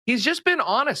 And he's just been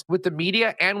honest with the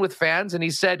media and with fans. And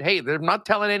he said, hey, they're not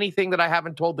telling anything that I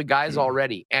haven't told the guys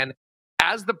already. And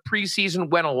as the preseason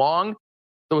went along,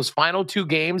 those final 2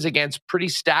 games against pretty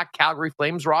stacked Calgary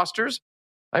Flames rosters,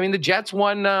 I mean, the Jets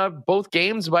won both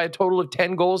games by a total of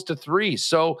 10-3.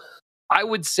 So I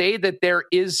would say that there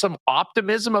is some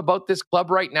optimism about this club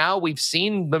right now. We've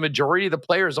seen the majority of the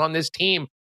players on this team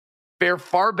fare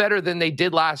far better than they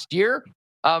did last year.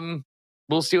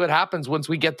 We'll see what happens once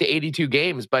we get to 82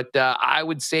 games. But I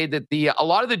would say that a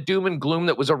lot of the doom and gloom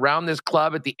that was around this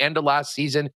club at the end of last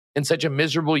season in such a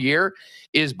miserable year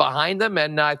is behind them.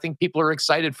 And I think people are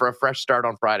excited for a fresh start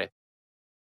on Friday.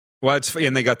 Well,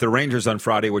 and they got the Rangers on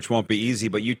Friday, which won't be easy.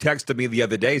 But you texted me the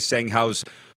other day saying, how's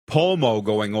Pomo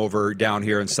going over down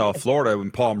here in South Florida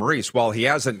and Paul Maurice? Well, he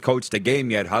hasn't coached a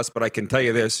game yet, Huss, but I can tell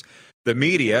you this. The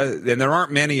media, and there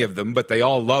aren't many of them, but they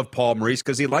all love Paul Maurice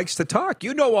because he likes to talk.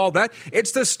 You know all that.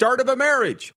 It's the start of a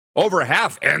marriage. Over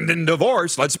half end in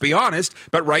divorce, let's be honest.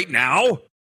 But right now,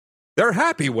 they're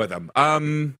happy with him.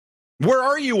 Where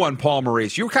are you on Paul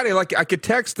Maurice? You were kind of like, I could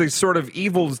text the sort of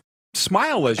evil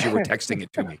smile as you were texting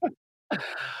it to me.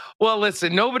 Well,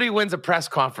 listen, nobody wins a press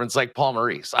conference like Paul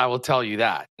Maurice. I will tell you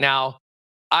that. Now,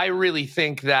 I really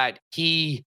think that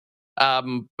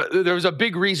there was a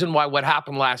big reason why what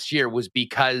happened last year was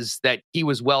because that he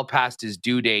was well past his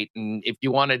due date. And if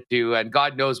you wanted to, and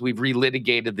God knows we've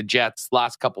relitigated the Jets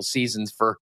last couple seasons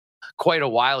for quite a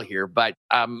while here, but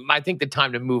I think the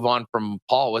time to move on from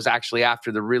Paul was actually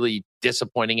after the really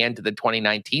disappointing end to the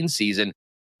 2019 season,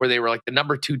 where they were like the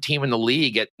number 2 team in the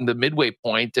league at the midway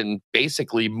point and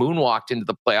basically moonwalked into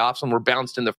the playoffs and were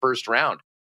bounced in the first round.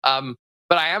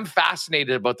 But I am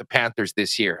fascinated about the Panthers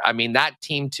this year. I mean, that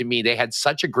team, to me, they had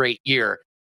such a great year.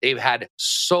 They've had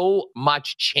so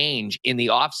much change in the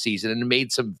offseason and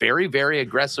made some very, very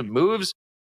aggressive moves.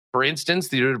 For instance,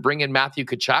 they to bring in Matthew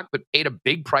Tkachuk, but paid a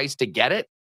big price to get it.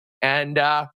 And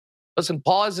listen,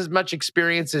 Paul has as much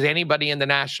experience as anybody in the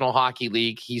National Hockey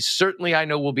League. He certainly, I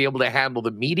know, will be able to handle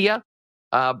the media.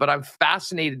 But I'm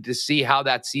fascinated to see how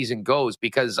that season goes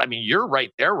because, I mean, you're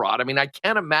right there, Rod. I mean, I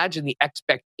can't imagine the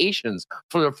expectations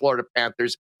for the Florida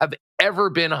Panthers have ever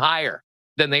been higher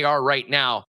than they are right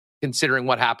now, considering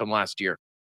what happened last year.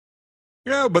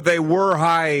 Yeah, but they were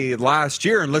high last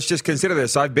year. And let's just consider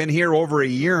this. I've been here over a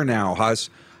year now, Huss.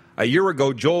 A year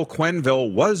ago, Joel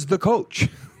Quenneville was the coach.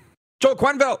 Joel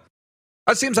Quenneville.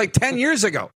 That seems like 10 years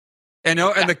ago. And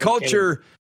the culture...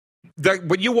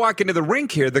 when you walk into the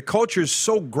rink here, the culture is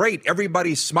so great.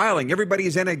 Everybody's smiling.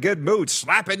 Everybody's in a good mood,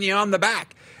 slapping you on the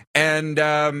back. And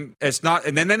it's not.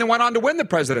 And then they went on to win the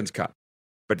President's Cup.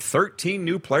 But 13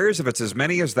 new players, if it's as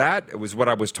many as that, it was what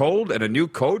I was told, and a new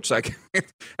coach, like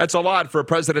that's a lot for a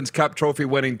President's Cup trophy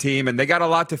winning team. And they got a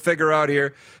lot to figure out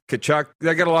here. Tkachuk,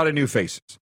 they got a lot of new faces.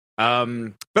 But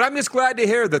I'm just glad to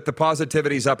hear that the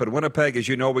positivity's up in Winnipeg. As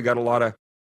you know, we got a lot of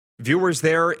viewers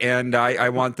there, and I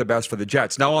want the best for the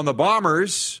Jets. Now, on the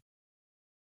Bombers,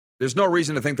 there's no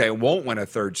reason to think they won't win a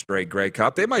third straight Grey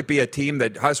Cup. They might be a team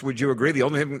that, Huss, would you agree, the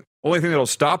only thing that'll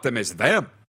stop them is them?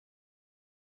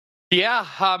 Yeah,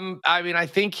 I mean, I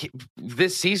think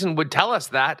this season would tell us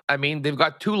that. I mean, they've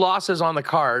got 2 losses on the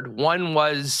card. One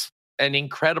was an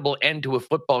incredible end to a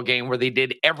football game where they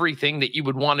did everything that you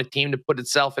would want a team to put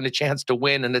itself in a chance to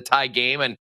win in a tie game,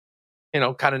 and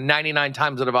kind of 99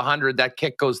 times out of 100, that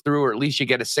kick goes through, or at least you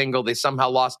get a single. They somehow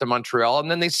lost to Montreal, and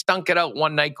then they stunk it out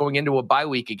one night going into a bye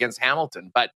week against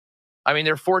Hamilton. But, I mean,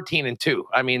 they're 14-2.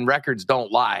 I mean, records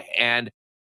don't lie. And,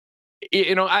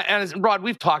 and Rod,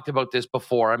 we've talked about this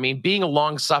before. I mean, being a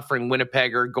long-suffering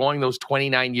Winnipegger, going those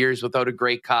 29 years without a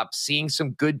Grey Cup, seeing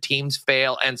some good teams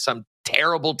fail and some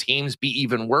terrible teams be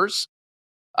even worse,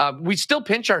 we still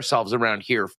pinch ourselves around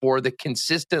here for the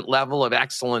consistent level of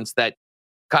excellence that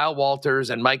Kyle Walters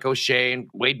and Mike O'Shea and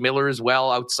Wade Miller as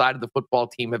well outside of the football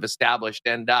team have established.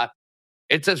 And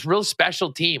it's a real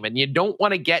special team. And you don't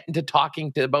want to get into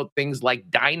talking about things like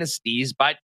dynasties.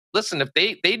 But listen, if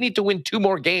they need to win 2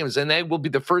 more games, and they will be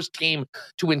the first team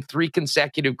to win 3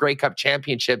 consecutive Grey Cup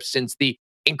championships since the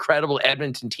incredible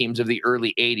Edmonton teams of the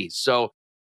early 80s. So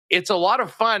it's a lot of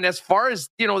fun. As far as,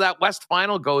 that West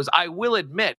final goes, I will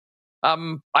admit,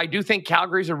 I do think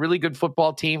Calgary's a really good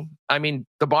football team. I mean,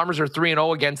 the Bombers are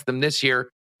 3-0 against them this year,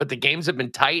 but the games have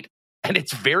been tight, and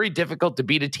it's very difficult to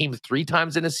beat a team 3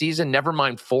 times in a season, never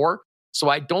mind 4. So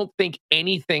I don't think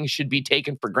anything should be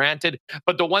taken for granted.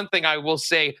 But the one thing I will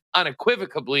say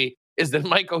unequivocally is that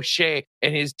Mike O'Shea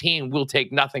and his team will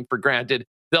take nothing for granted.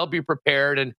 They'll be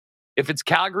prepared. And if it's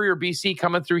Calgary or BC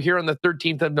coming through here on the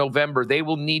 13th of November, they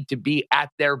will need to be at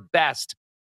their best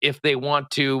if they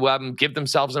want to give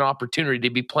themselves an opportunity to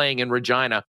be playing in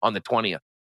Regina on the 20th.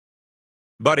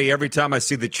 Buddy, every time I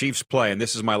see the Chiefs play, and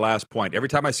this is my last point, every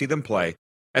time I see them play,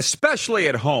 especially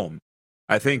at home,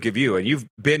 I think of you. And you've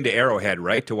been to Arrowhead,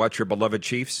 right, to watch your beloved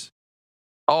Chiefs?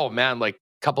 Oh, man, like a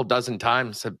couple dozen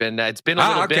times. I've been. It's been a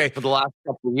little bit for the last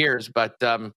couple of years, but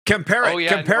compare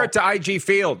it to IG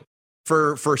Field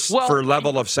for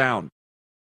level of sound.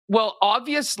 Well,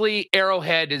 obviously,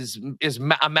 Arrowhead is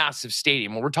a massive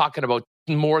stadium. We're talking about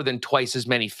more than twice as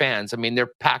many fans. I mean,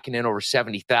 they're packing in over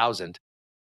 70,000.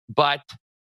 But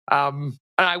and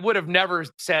I would have never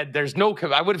said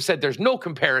I would have said there's no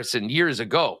comparison years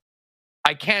ago.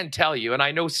 I can tell you, and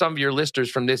I know some of your listeners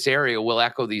from this area will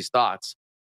echo these thoughts.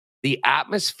 The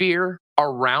atmosphere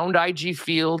around IG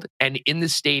Field and in the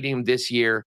stadium this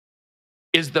year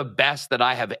is the best that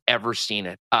I have ever seen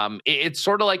it. It's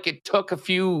sort of like it took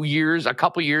a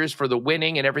couple years for the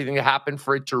winning and everything to happen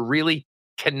for it to really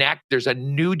connect. There's a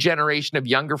new generation of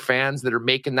younger fans that are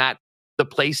making that the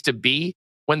place to be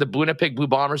when the Winnipeg Blue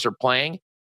Bombers are playing.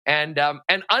 And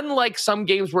unlike some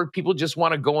games where people just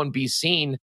want to go and be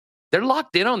seen, they're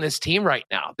locked in on this team right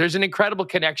now. There's an incredible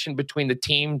connection between the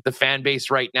team, the fan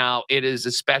base right now. It is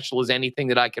as special as anything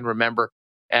that I can remember.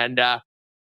 And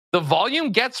the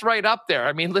volume gets right up there.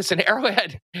 I mean, listen,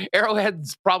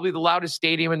 Arrowhead's probably the loudest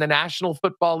stadium in the National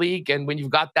Football League. And when you've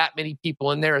got that many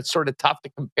people in there, it's sort of tough to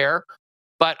compare.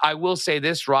 But I will say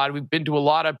this, Rod, we've been to a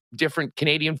lot of different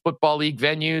Canadian Football League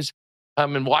venues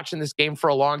and watching this game for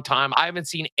a long time. I haven't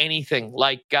seen anything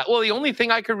like, the only thing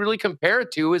I could really compare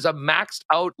it to is a maxed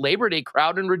out Labor Day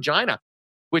crowd in Regina,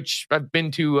 which I've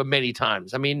been to many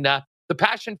times. I mean, the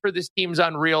passion for this team's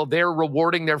unreal. They're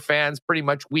rewarding their fans pretty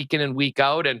much week in and week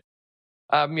out. And,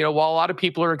 while a lot of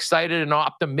people are excited and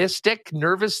optimistic,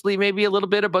 nervously maybe a little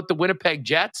bit about the Winnipeg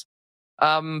Jets,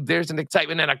 there's an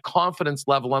excitement and a confidence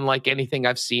level unlike anything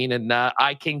I've seen. And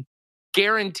I can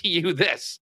guarantee you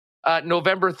this,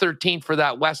 November 13th for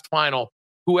that West Final,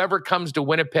 whoever comes to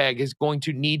Winnipeg is going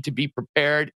to need to be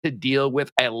prepared to deal with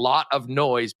a lot of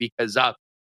noise because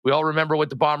we all remember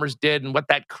what the Bombers did and what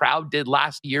that crowd did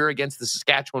last year against the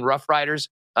Saskatchewan Roughriders.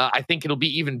 I think it'll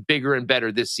be even bigger and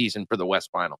better this season for the West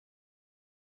Final.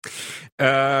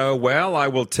 Well, I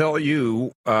will tell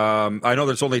you, I know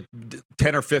there's only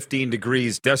 10 or 15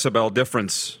 degrees decibel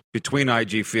difference between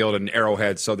IG Field and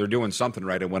Arrowhead, so they're doing something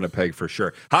right in Winnipeg for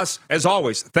sure. Huss, as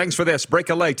always, thanks for this. Break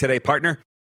a leg today, partner.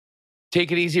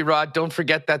 Take it easy, Rod. Don't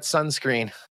forget that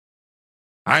sunscreen.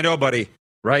 I know, buddy.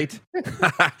 Right?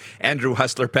 Andrew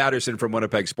Hustler Paterson from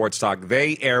Winnipeg Sports Talk.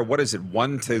 They air,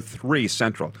 1 to 3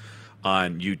 Central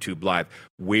on YouTube Live.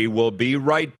 We will be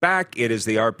right back. It is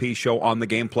the RP Show on the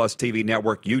Game Plus TV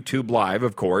network, YouTube Live,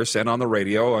 of course, and on the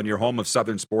radio on your home of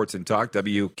Southern Sports and Talk,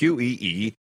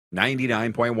 WQEE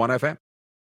 99.1 FM.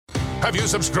 Have you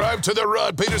subscribed to the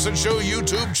Rod Peterson Show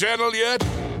YouTube channel yet?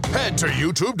 Head to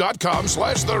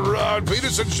youtube.com/The Rod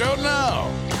Peterson Show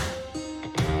now.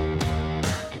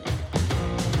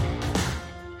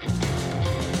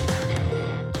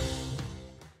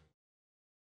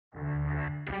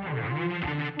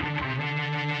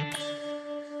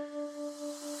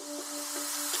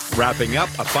 Wrapping up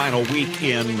a final week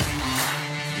in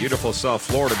beautiful South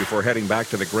Florida before heading back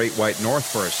to the Great White North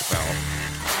for a spell.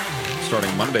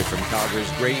 Starting Monday from Calgary's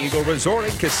Grey Eagle Resort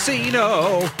and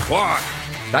Casino. What?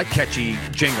 That catchy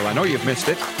jingle. I know you've missed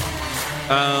it.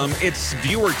 It's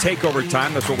viewer takeover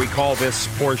time. That's what we call this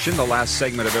portion, the last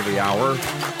segment of every hour.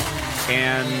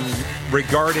 And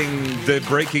regarding the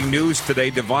breaking news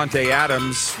today, Devante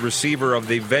Adams, receiver of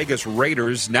the Vegas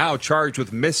Raiders, now charged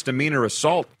with misdemeanor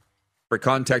assault for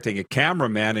contacting a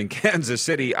cameraman in Kansas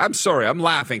City. I'm sorry, I'm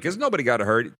laughing because nobody got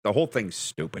hurt. The whole thing's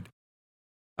stupid.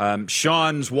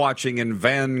 Sean's watching in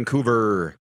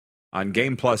Vancouver on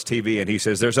Game Plus TV, and he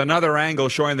says there's another angle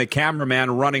showing the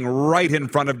cameraman running right in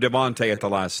front of Devante at the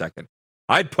last second.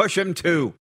 I'd push him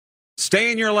too.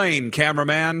 Stay in your lane,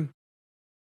 cameraman.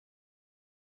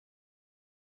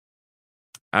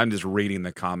 I'm just reading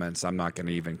the comments. I'm not going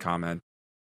to even comment.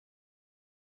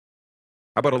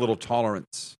 How about a little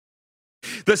tolerance?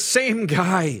 The same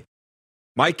guy,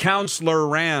 my counselor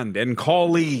Rand and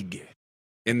colleague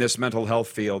in this mental health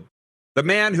field, the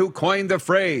man who coined the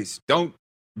phrase, don't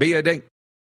be a dink,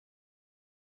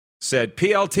 said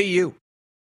PLTU,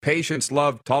 patience,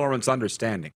 love, tolerance,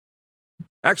 understanding.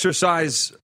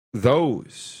 Exercise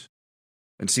those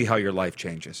and see how your life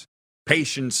changes.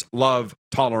 patience, love,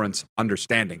 tolerance,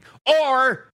 understanding.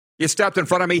 Or you stepped in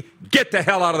front of me, get the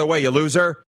hell out of the way, you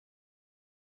loser.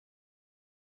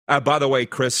 By the way,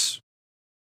 Chris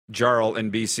Jarl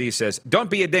in BC says, don't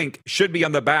be a dink, should be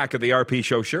on the back of the RP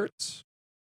Show shirts.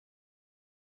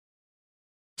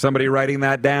 Somebody writing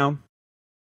that down?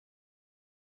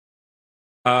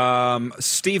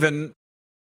 Stephen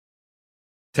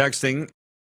texting,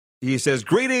 he says,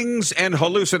 greetings and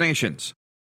hallucinations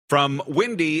from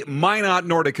windy Minot,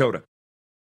 North Dakota.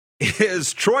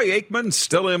 Is Troy Aikman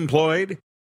still employed?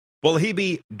 Will he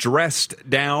be dressed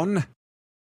down?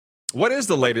 What is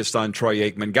the latest on Troy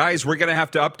Aikman? Guys, we're going to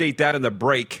have to update that in the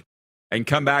break and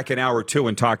come back in hour 2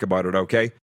 and talk about it,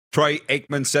 okay? Troy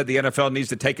Aikman said the NFL needs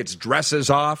to take its dresses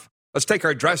off. Let's take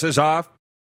our dresses off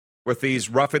with these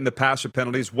roughing the passer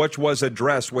penalties, which was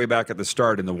addressed way back at the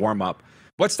start in the warm-up.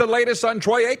 What's the latest on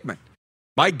Troy Aikman?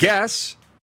 My guess,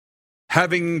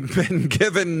 having been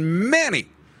given many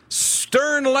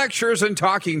stern lectures and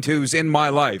talking tos in my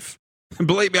life,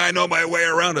 believe me, I know my way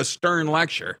around a stern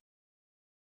lecture.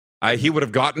 He would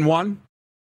have gotten one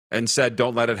and said,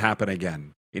 don't let it happen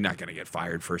again. You're not going to get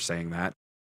fired for saying that.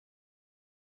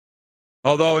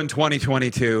 Although in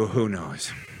 2022, who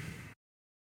knows?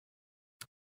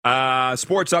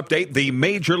 Sports update. The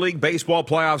Major League Baseball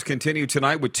playoffs continue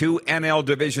tonight with 2 NL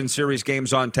Division Series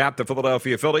games on tap. The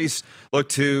Philadelphia Phillies look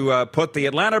to put the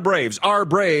Atlanta Braves, our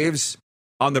Braves,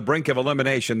 on the brink of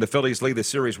elimination. The Phillies lead the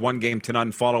series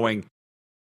 1-0 following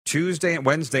Tuesday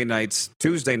night's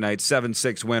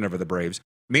 7-6 win over the Braves.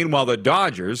 Meanwhile, the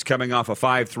Dodgers, coming off a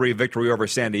 5-3 victory over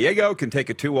San Diego, can take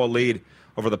a 2-0 lead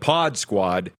over the Pod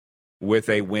Squad with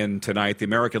a win tonight. The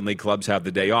American League clubs have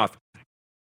the day off.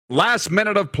 Last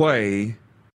minute of play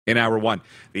in hour 1.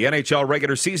 The NHL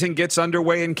regular season gets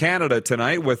underway in Canada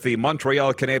tonight with the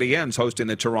Montreal Canadiens hosting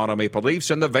the Toronto Maple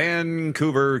Leafs and the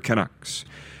Vancouver Canucks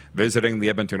visiting the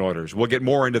Edmonton Oilers. We'll get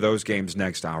more into those games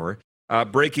next hour.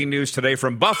 Breaking news today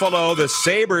from Buffalo. The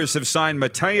Sabres have signed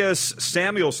Matthias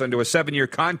Samuelsson to a 7-year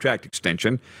contract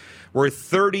extension worth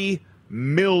 $30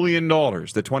 million. The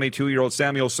 22-year-old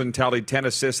Samuelsson tallied 10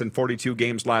 assists in 42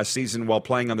 games last season while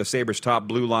playing on the Sabres' top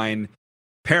blue line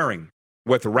pairing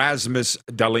with Rasmus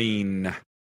Dahlin.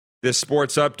 This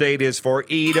sports update is for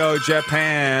Edo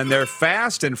Japan. Their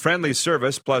fast and friendly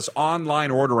service plus online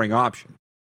ordering option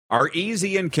are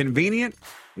easy and convenient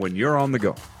when you're on the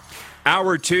go.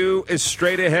 Hour 2 is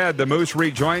straight ahead. The Moose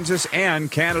rejoins us and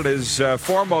Canada's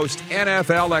foremost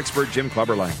NFL expert, Jim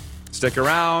Clubberlang. Stick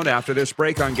around after this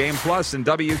break on Game Plus and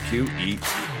WQE.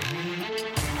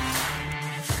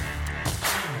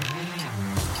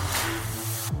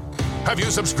 Have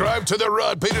you subscribed to the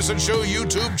Rod Peterson Show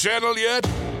YouTube channel yet?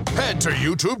 Head to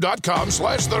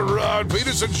youtube.com/The Rod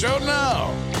Peterson Show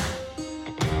now.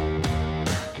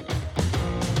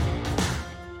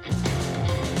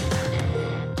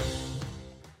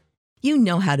 You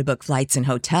know how to book flights and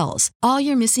hotels. All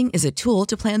you're missing is a tool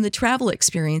to plan the travel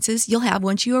experiences you'll have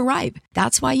once you arrive.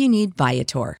 That's why you need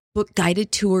Viator. Book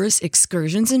guided tours,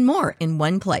 excursions, and more in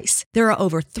one place. There are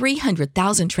over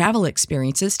 300,000 travel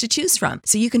experiences to choose from,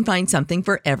 so you can find something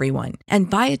for everyone. And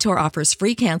Viator offers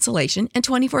free cancellation and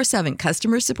 24/7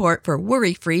 customer support for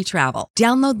worry-free travel.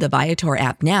 Download the Viator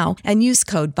app now and use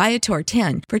code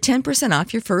Viator10 for 10%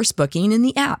 off your first booking in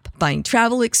the app. Find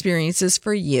travel experiences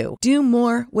for you. Do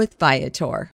more with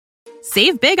Viator.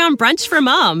 Save big on brunch for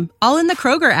mom, all in the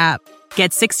Kroger app.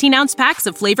 Get 16-ounce packs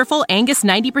of flavorful Angus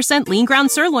 90% lean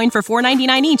ground sirloin for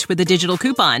 $4.99 each with a digital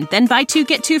coupon. Then buy 2,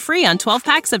 get 2 free on 12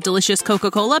 packs of delicious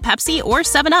Coca-Cola, Pepsi, or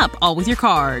 7-Up, all with your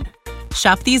card.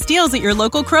 Shop these deals at your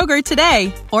local Kroger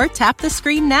today, or tap the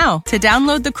screen now to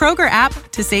download the Kroger app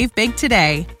to save big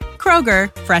today.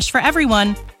 Kroger, fresh for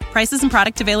everyone. Prices and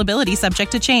product availability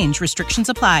subject to change. Restrictions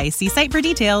apply. See site for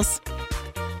details.